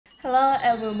Hello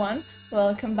everyone,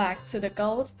 welcome back to the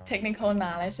Gold Technical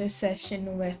Analysis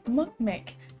session with Mukmik.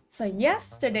 So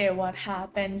yesterday what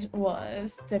happened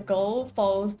was the gold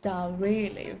falls down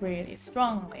really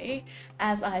strongly.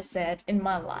 As I said in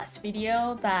my last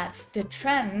video that the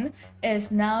trend is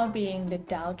now being the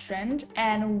downtrend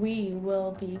and we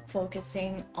will be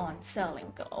focusing on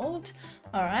selling gold.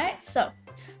 Alright, so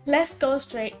let's go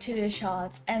straight to the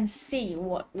charts and see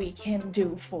what we can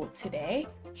do for today.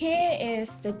 Here is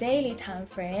the daily time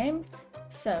frame.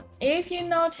 So if you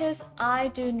notice, I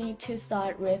do need to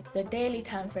start with the daily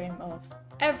time frame of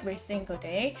every single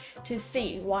day to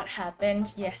see what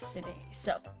happened yesterday.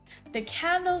 So the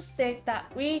candlestick that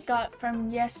we got from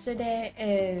yesterday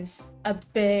is a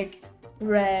big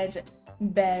red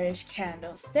bearish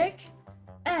candlestick,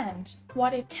 and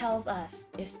what it tells us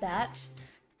is that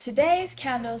today's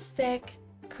candlestick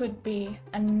could be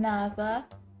another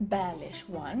bearish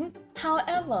one.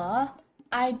 However,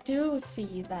 I do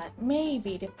see that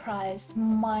maybe the price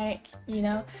might,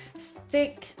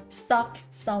 stuck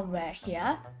somewhere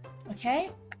here,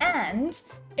 okay? And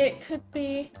it could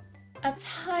be a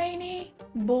tiny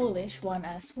bullish one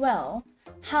as well.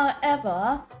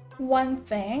 However, one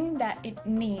thing that it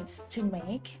needs to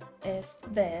make is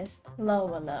this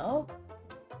lower low.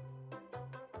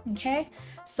 Okay,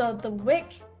 so the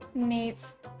wick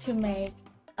needs to make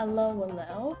a lower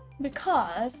low,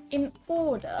 because in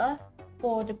order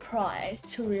for the price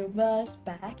to reverse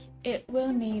back, it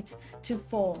will need to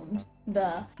form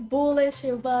the bullish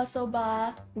reversal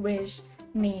bar, which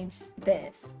needs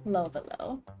this lower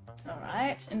low.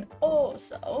 Alright, and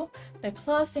also the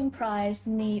closing price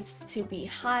needs to be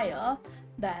higher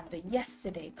than the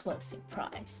yesterday closing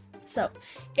price. So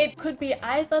it could be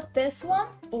either this one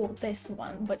or this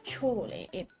one, but surely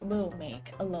it will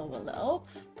make a lower low,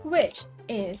 which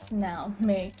is now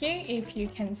making, if you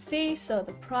can see, so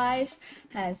the price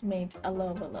has made a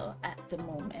lower low at the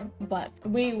moment, but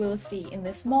we will see in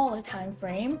the smaller time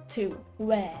frame to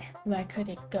where could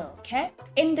it go. Okay,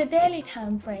 in the daily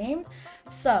time frame,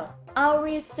 so are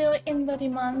we still in the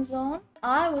demand zone?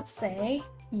 I would say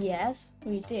yes,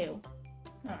 we do.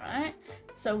 All right,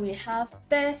 so we have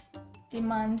this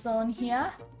demand zone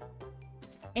here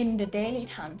in the daily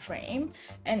time frame,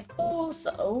 and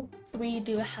also we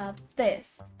do have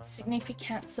this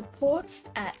significant supports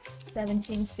at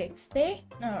 1760.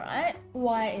 All right,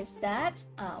 why is that?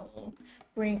 I will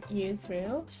bring you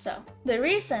through. So the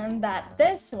reason that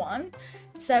this one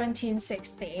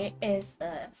 1760 is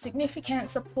a significant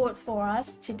support for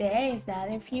us today is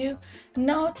that if you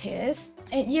notice,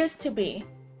 it used to be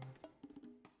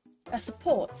a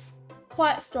support,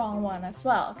 quite strong one as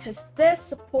well, because this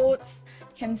supports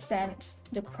can send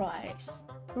the price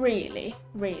really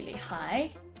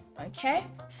high. Okay,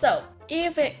 so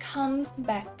if it comes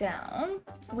back down,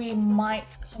 we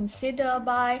might consider a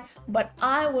buy, but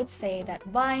I would say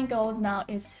that buying gold now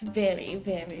is very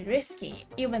risky,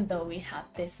 even though we have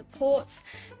these supports,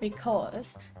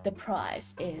 because the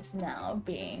price is now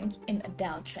being in a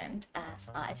downtrend, as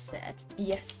I said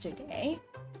yesterday.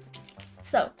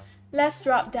 So let's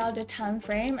drop down the time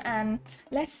frame and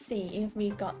let's see if we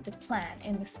got the plan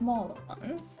in the smaller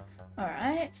ones.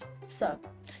 Alright, so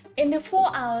in the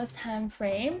 4 hours time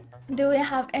frame, do we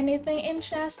have anything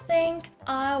interesting?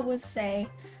 I would say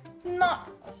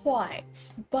not quite,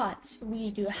 but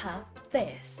we do have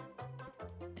this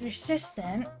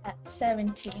resistance at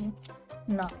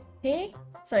 1790.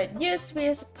 So it used to be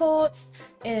a support.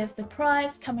 If the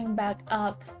price coming back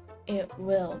up, it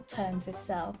will turn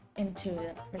itself into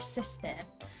the resistance.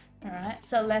 All right,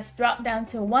 so let's drop down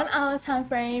to 1 hour time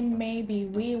frame. Maybe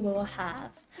we will have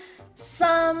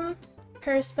some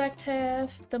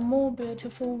perspective, the more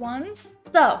beautiful ones.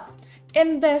 So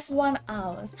in this 1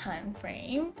 hour time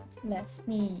frame, let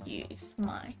me use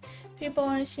my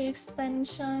Fibonacci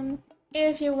extension.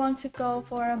 If you want to go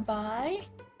for a buy,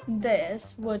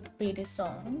 this would be the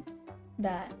zone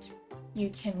that you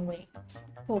can wait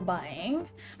for buying,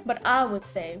 but I would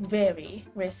say very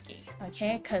risky,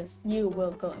 okay, because you will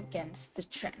go against the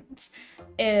trend.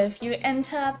 If you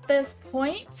enter at this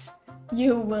point,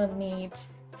 you will need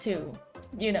to,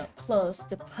 close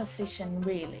the position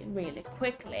really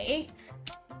quickly.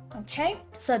 Okay,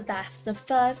 so that's the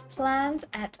first plan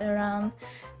at around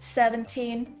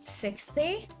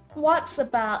 1760. What's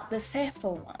about the safer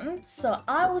one? So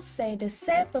I would say the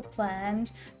safer plan,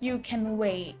 you can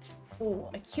wait for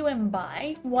a QM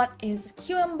buy. What is a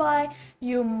QM buy?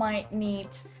 You might need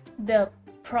the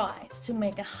price to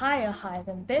make a higher high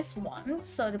than this one.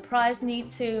 So the price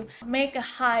needs to make a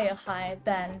higher high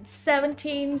than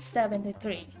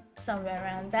 1773. somewhere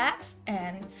around that,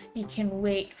 and you can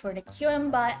wait for the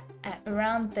QM buy at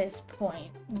around this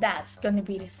point. That's going to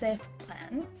be the safe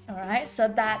plan. All right, so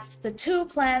that's the two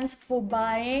plans for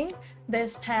buying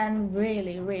this pen.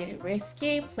 Really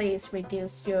risky. Please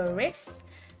reduce your risks.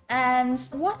 And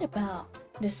what about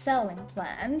the selling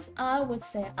plans? I would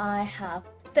say I have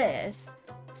this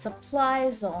supply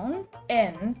zone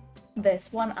in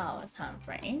this 1 hour time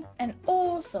frame, and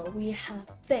also we have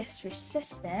this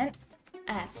resistance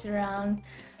at around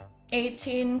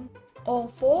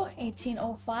 1804,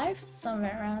 1805,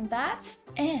 somewhere around that,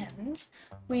 and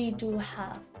we do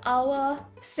have our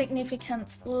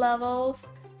significant levels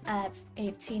at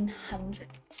 1800.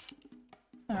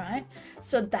 All right,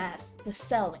 so that's the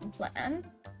selling plan.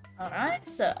 All right,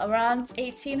 so around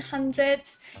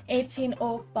 1800s,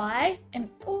 1805, and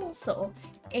also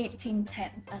 1810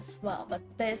 as well, but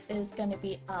this is going to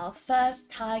be our first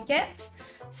target.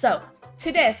 So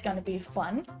today is going to be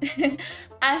fun.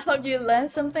 I hope you learned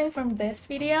something from this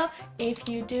video. If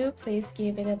you do, please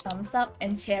give it a thumbs up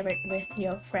and share it with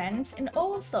your friends, and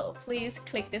also please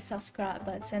click the subscribe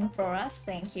button for us.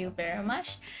 Thank you very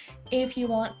much. If you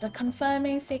want the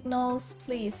confirming signals,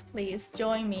 please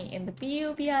join me in the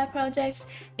BUBI project.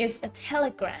 It's a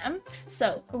Telegram,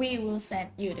 so we will send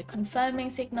you the confirming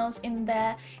signals in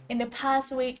there. In the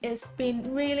past week, it's been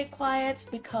really quiet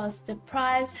because the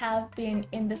price have been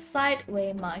in the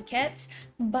sideways market,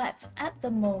 but at the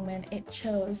moment it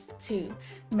chose to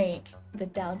make the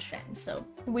downtrend, so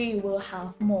we will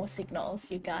have more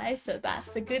signals, you guys. So that's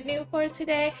the good news for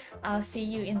today. I'll see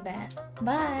you in there.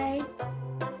 Bye.